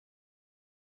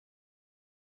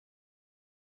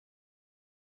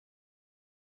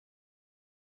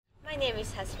My name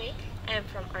is Hasmik. I am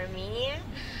from Armenia.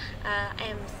 I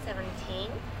am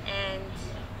 17 and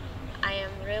I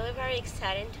am really very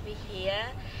excited to be here.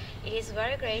 It is a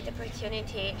very great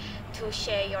opportunity to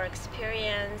share your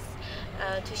experience,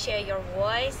 to share your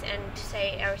voice and to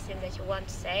say everything that you want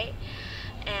to say.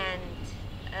 And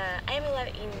I am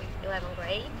in 11th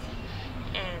grade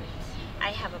and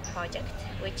I have a project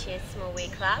which is Movie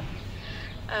Club.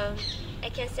 I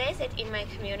can say that in my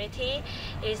community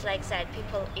it is like that.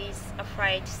 People is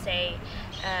afraid to say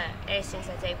anything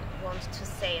that they want to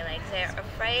say. Like they're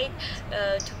afraid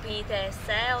to be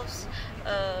themselves,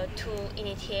 to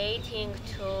initiating,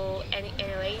 to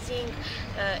analyzing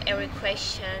every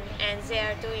question, and they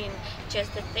are doing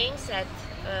just the things that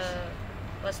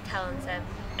was telling them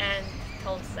and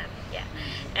told them. Yeah,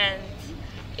 and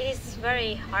it is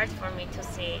very hard for me to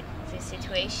see this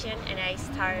situation, and I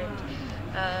started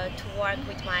to work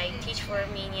with my Teach for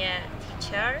Armenia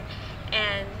teacher,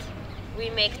 and we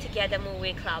make together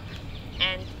movie club.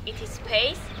 And it is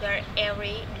space where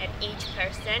every and each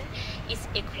person is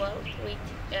equal with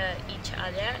each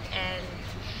other, and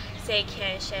they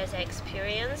can share their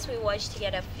experience. We watch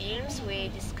together films,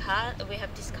 we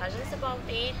have discussions about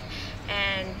it,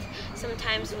 and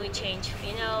sometimes we change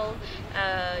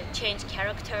change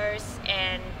characters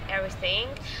and everything.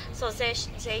 So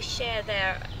they share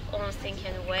their own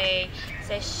thinking way,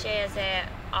 they share their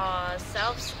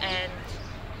selves and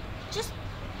just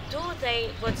do what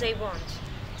they want.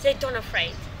 They don't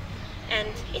afraid, and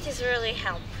it is really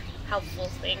helpful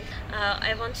thing.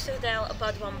 I want to tell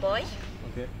about one boy.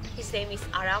 Okay. His name is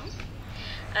Aram.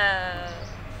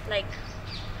 Like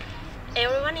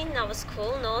everyone in our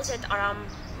school knows that Aram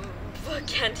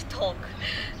can't talk,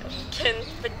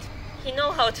 but he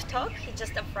knows how to talk. He's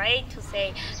just afraid to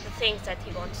say the things that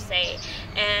he wants to say,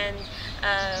 and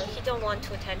he don't want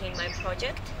to attend in my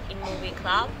project in movie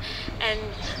club. And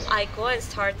I go and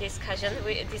start discussions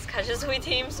with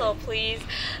him. So please,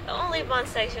 only one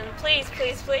section, please,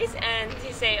 please, please. And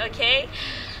he say okay.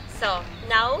 So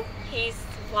now he's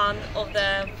one of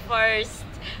the first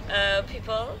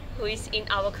people who is in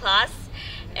our class,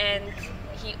 and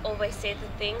he always says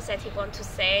the things that he wants to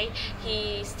say.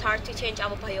 He start to change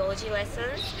our biology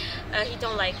lessons. He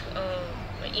don't like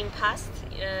in past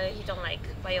he don't like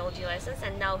biology lessons,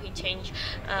 and now he changed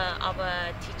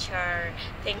our teacher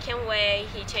thinking way.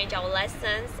 He changed our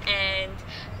lessons, and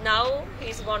now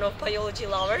he's one of biology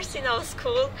lovers in our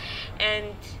school,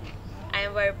 and I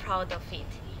am very proud of it.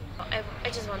 I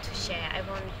just want to share.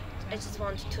 I just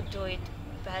want to do it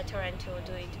better and to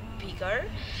do it bigger,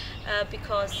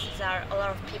 because there are a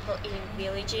lot of people in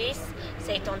villages.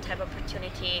 They don't have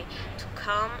opportunity to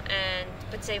come,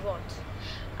 but they want.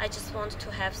 I just want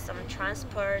to have some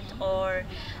transport, or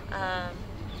I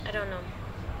don't know.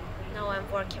 Now I'm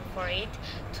working for it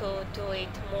to do it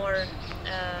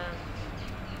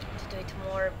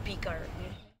more bigger.